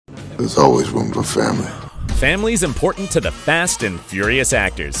There's always room for family. Family's important to the Fast and Furious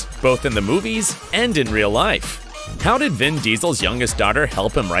actors, both in the movies and in real life. How did Vin Diesel's youngest daughter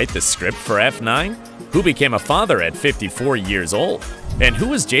help him write the script for F9? Who became a father at 54 years old? And who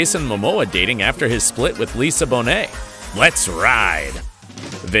was Jason Momoa dating after his split with Lisa Bonet? Let's ride!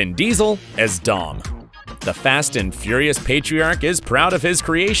 Vin Diesel as Dom. The Fast and Furious patriarch is proud of his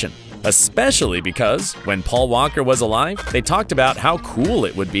creation, especially because when Paul Walker was alive, they talked about how cool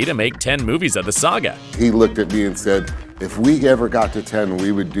it would be to make 10 movies of the saga. He looked at me and said, if we ever got to 10,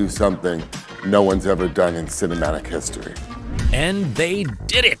 we would do something no one's ever done in cinematic history. And they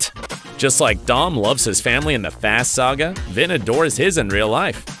did it! Just like Dom loves his family in the Fast Saga, Vin adores his in real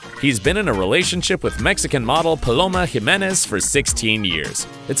life. He's been in a relationship with Mexican model Paloma Jimenez for 16 years.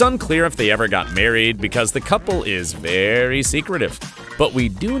 It's unclear if they ever got married because the couple is very secretive. But we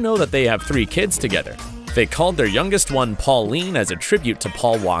do know that they have 3 kids together. They called their youngest one Pauline as a tribute to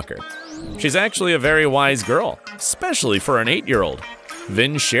Paul Walker. She's actually a very wise girl, especially for an 8-year-old.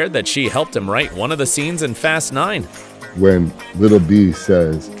 Vin shared that she helped him write one of the scenes in Fast 9. When little B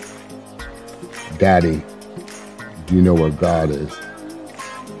says, Daddy, do you know where God is?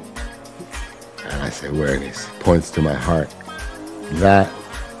 And I say, where? And he points to my heart. That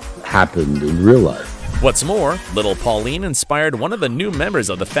happened in real life. What's more, little Pauline inspired one of the new members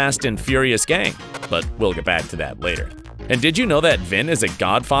of the Fast and Furious gang, but we'll get back to that later. And did you know that Vin is a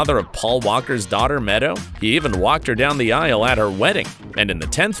godfather of Paul Walker's daughter, Meadow? He even walked her down the aisle at her wedding, and in the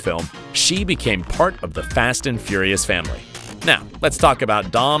 10th film, she became part of the Fast and Furious family. Now, let's talk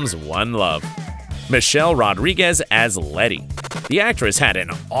about Dom's one love. Michelle Rodriguez as Letty. The actress had an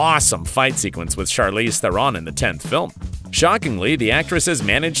awesome fight sequence with Charlize Theron in the 10th film. Shockingly, the actresses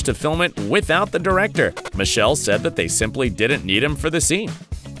managed to film it without the director. Michelle said that they simply didn't need him for the scene.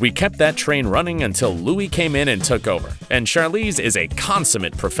 We kept that train running until Louis came in and took over. And Charlize is a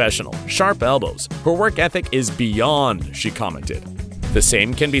consummate professional, sharp elbows. Her work ethic is beyond, she commented. The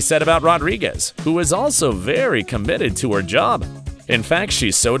same can be said about Rodriguez, who is also very committed to her job. In fact,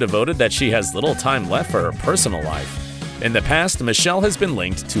 she's so devoted that she has little time left for her personal life. In the past, Michelle has been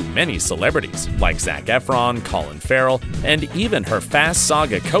linked to many celebrities, like Zac Efron, Colin Farrell, and even her Fast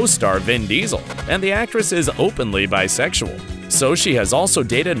Saga co-star Vin Diesel, and the actress is openly bisexual. So she has also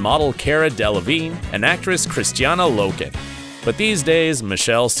dated model Cara Delevingne and actress Christiana Loken. But these days,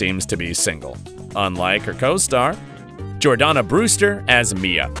 Michelle seems to be single, unlike her co-star, Jordana Brewster as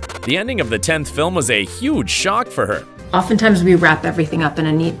Mia. The ending of the 10th film was a huge shock for her. Oftentimes we wrap everything up in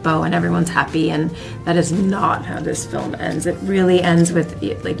a neat bow and everyone's happy, and that is not how this film ends. It really ends with,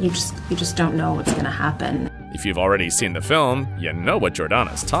 like, you just don't know what's gonna happen. If you've already seen the film, you know what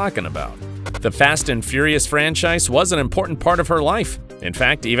Jordana's talking about. The Fast and Furious franchise was an important part of her life. In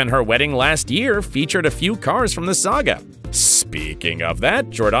fact, even her wedding last year featured a few cars from the saga. Speaking of that,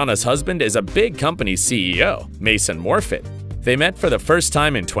 Jordana's husband is a big company CEO, Mason Morfit. They met for the first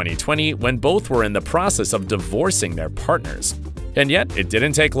time in 2020 when both were in the process of divorcing their partners. And yet, it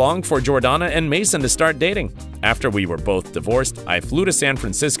didn't take long for Jordana and Mason to start dating. After we were both divorced, I flew to San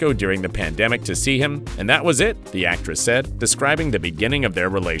Francisco during the pandemic to see him, and that was it, the actress said, describing the beginning of their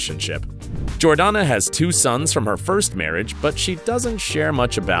relationship. Jordana has 2 sons from her first marriage, but she doesn't share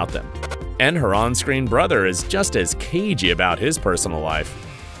much about them. And her on-screen brother is just as cagey about his personal life.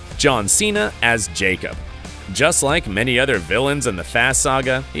 John Cena as Jacob. Just like many other villains in the Fast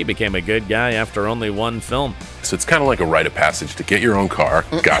Saga, he became a good guy after only one film. So it's kind of like a rite of passage to get your own car,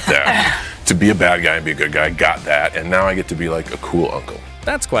 got that. To be a bad guy and be a good guy, got that. And now I get to be like a cool uncle.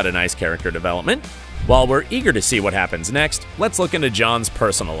 That's quite a nice character development. While we're eager to see what happens next, let's look into John's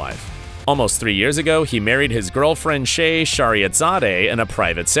personal life. Almost 3 years ago, he married his girlfriend Shay Shariatzadeh in a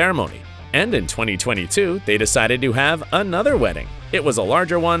private ceremony. And in 2022, they decided to have another wedding. It was a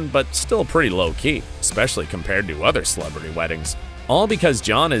larger one, but still pretty low-key, especially compared to other celebrity weddings. All because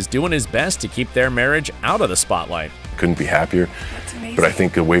John is doing his best to keep their marriage out of the spotlight. Couldn't be happier. That's amazing. But I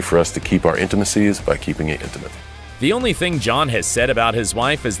think a way for us to keep our intimacy is by keeping it intimate. The only thing John has said about his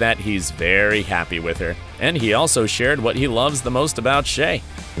wife is that he's very happy with her, and he also shared what he loves the most about Shay.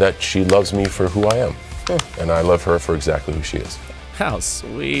 That she loves me for who I am, and I love her for exactly who she is. How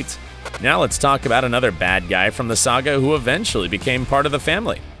sweet. Now let's talk about another bad guy from the saga who eventually became part of the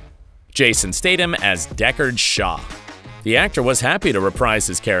family. Jason Statham as Deckard Shaw. The actor was happy to reprise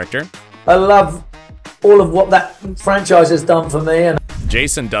his character. I love all of what that franchise has done for me. And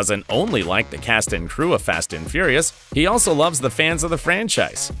Jason doesn't only like the cast and crew of Fast and Furious, he also loves the fans of the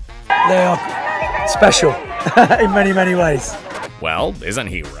franchise. They are special in many, many ways. Well, isn't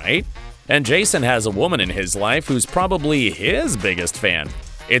he right? And Jason has a woman in his life who's probably his biggest fan.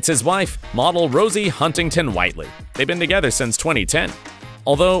 It's his wife, model Rosie Huntington Whiteley. They've been together since 2010.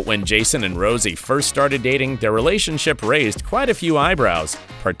 Although when Jason and Rosie first started dating, their relationship raised quite a few eyebrows,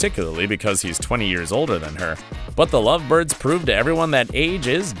 particularly because he's 20 years older than her. But the lovebirds proved to everyone that age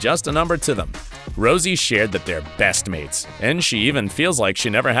is just a number to them. Rosie shared that they're best mates, and she even feels like she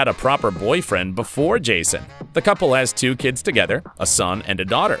never had a proper boyfriend before Jason. The couple has 2 kids together, a son and a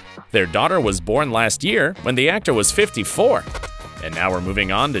daughter. Their daughter was born last year when the actor was 54. And now we're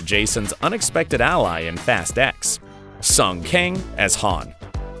moving on to Jason's unexpected ally in Fast X, Sung Kang as Han.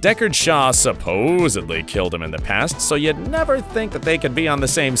 Deckard Shaw supposedly killed him in the past, so you'd never think that they could be on the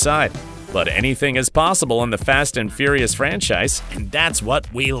same side. But anything is possible in the Fast and Furious franchise, and that's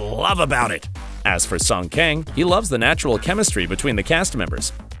what we love about it. As for Sung Kang, he loves the natural chemistry between the cast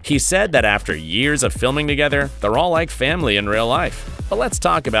members. He said that after years of filming together, they're all like family in real life. But let's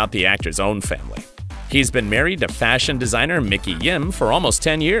talk about the actor's own family. He's been married to fashion designer Mickey Yim for almost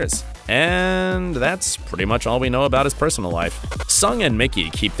 10 years. And that's pretty much all we know about his personal life. Sung and Mickey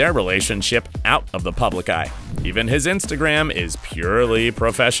keep their relationship out of the public eye. Even his Instagram is purely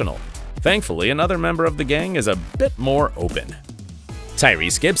professional. Thankfully, another member of the gang is a bit more open.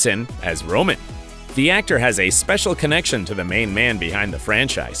 Tyrese Gibson as Roman. The actor has a special connection to the main man behind the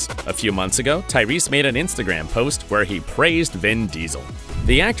franchise. A few months ago, Tyrese made an Instagram post where he praised Vin Diesel.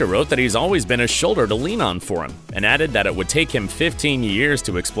 The actor wrote that he's always been a shoulder to lean on for him, and added that it would take him 15 years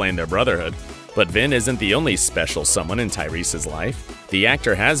to explain their brotherhood. But Vin isn't the only special someone in Tyrese's life. The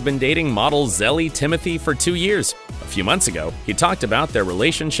actor has been dating model Zelly Timothy for 2 years. A few months ago, he talked about their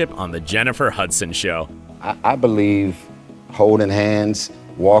relationship on the Jennifer Hudson show. I believe holding hands,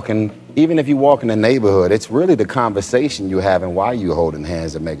 walking, even if you walk in the neighborhood, it's really the conversation you have and why you holding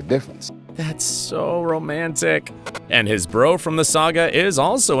hands that make a difference. That's so romantic. And his bro from the saga is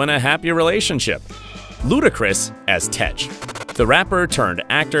also in a happy relationship. Ludacris as Tej. The rapper turned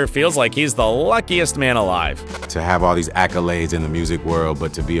actor feels like he's the luckiest man alive. To have all these accolades in the music world,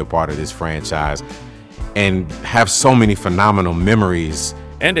 but to be a part of this franchise and have so many phenomenal memories.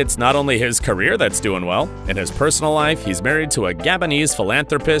 And it's not only his career that's doing well. In his personal life, he's married to a Gabonese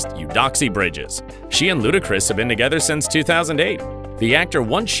philanthropist, Eudoxie Bridges. She and Ludacris have been together since 2008. The actor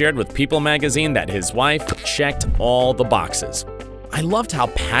once shared with People magazine that his wife checked all the boxes. I loved how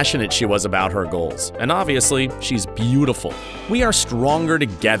passionate she was about her goals, and obviously, she's beautiful. We are stronger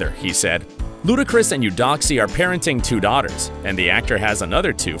together, he said. Ludacris and Eudoxie are parenting 2 daughters, and the actor has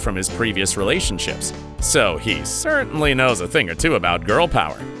another 2 from his previous relationships. So he certainly knows a thing or two about girl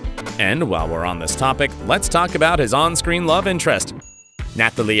power. And while we're on this topic, let's talk about his on-screen love interest,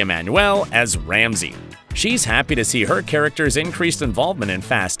 Nathalie Emmanuel as Ramsey. She's happy to see her character's increased involvement in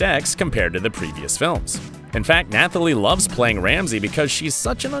Fast X compared to the previous films. In fact, Nathalie loves playing Ramsey because she's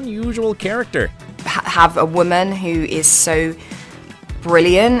such an unusual character. Have a woman who is so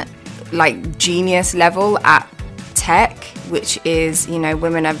brilliant, like genius level at tech, which is, you know,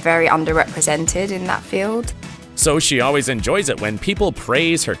 women are very underrepresented in that field. So she always enjoys it when people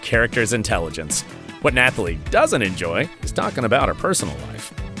praise her character's intelligence. What Nathalie doesn't enjoy is talking about her personal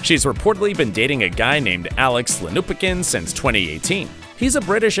life. She's reportedly been dating a guy named Alex Lanupikin since 2018. He's a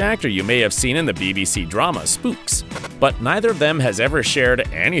British actor you may have seen in the BBC drama Spooks. But neither of them has ever shared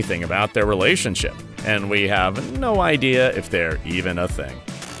anything about their relationship, and we have no idea if they're even a thing.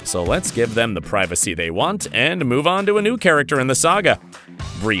 So let's give them the privacy they want and move on to a new character in the saga,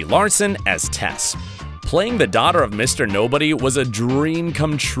 Brie Larson as Tess. Playing the daughter of Mr. Nobody was a dream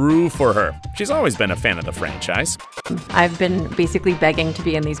come true for her. She's always been a fan of the franchise. I've been basically begging to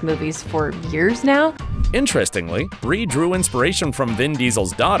be in these movies for years now. Interestingly, Brie drew inspiration from Vin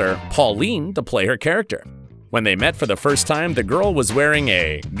Diesel's daughter, Pauline, to play her character. When they met for the first time, the girl was wearing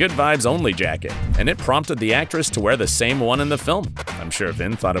a Good Vibes Only jacket, and it prompted the actress to wear the same one in the film. I'm sure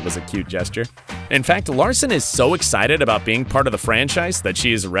Vin thought it was a cute gesture. In fact, Larson is so excited about being part of the franchise that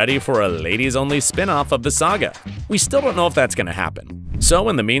she is ready for a ladies-only spin-off of the saga. We still don't know if that's going to happen. So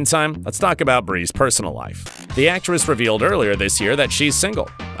in the meantime, let's talk about Brie's personal life. The actress revealed earlier this year that she's single.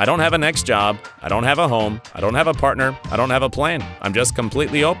 I don't have a next job, I don't have a home, I don't have a partner, I don't have a plan. I'm just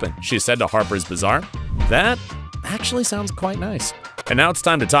completely open, she said to Harper's Bazaar. That actually sounds quite nice. And now it's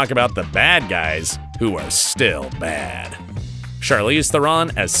time to talk about the bad guys who are still bad. Charlize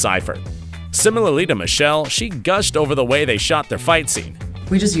Theron as Cypher. Similarly to Michelle, she gushed over the way they shot their fight scene.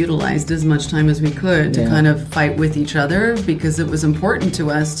 We just utilized as much time as we could to kind of fight with each other because it was important to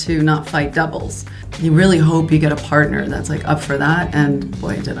us to not fight doubles. You really hope you get a partner that's like up for that, and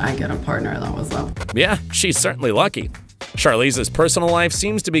boy, did I get a partner that was up. Yeah, she's certainly lucky. Charlize's personal life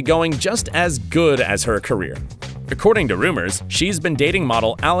seems to be going just as good as her career. According to rumors, she's been dating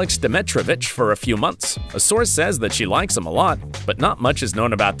model Alex Dimitrievich for a few months. A source says that she likes him a lot, but not much is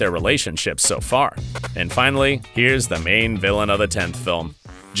known about their relationship so far. And finally, here's the main villain of the 10th film,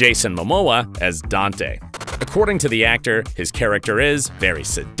 Jason Momoa as Dante. According to the actor, his character is very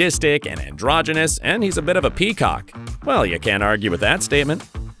sadistic and androgynous, and he's a bit of a peacock. Well, you can't argue with that statement.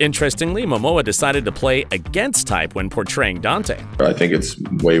 Interestingly, Momoa decided to play against type when portraying Dante. I think it's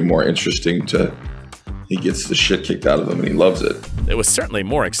way more interesting he gets the shit kicked out of him and he loves it. It was certainly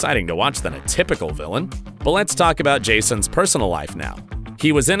more exciting to watch than a typical villain. But let's talk about Jason's personal life now.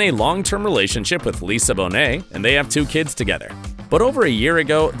 He was in a long-term relationship with Lisa Bonet, and they have 2 kids together. But over a year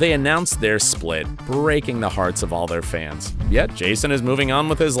ago, they announced their split, breaking the hearts of all their fans. Yet Jason is moving on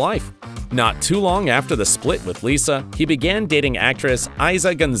with his life. Not too long after the split with Lisa, he began dating actress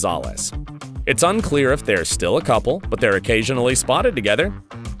Isa Gonzalez. It's unclear if they're still a couple, but they're occasionally spotted together.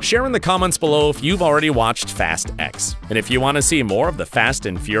 Share in the comments below if you've already watched Fast X. And if you want to see more of the Fast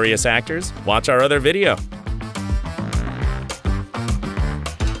and Furious actors, watch our other video.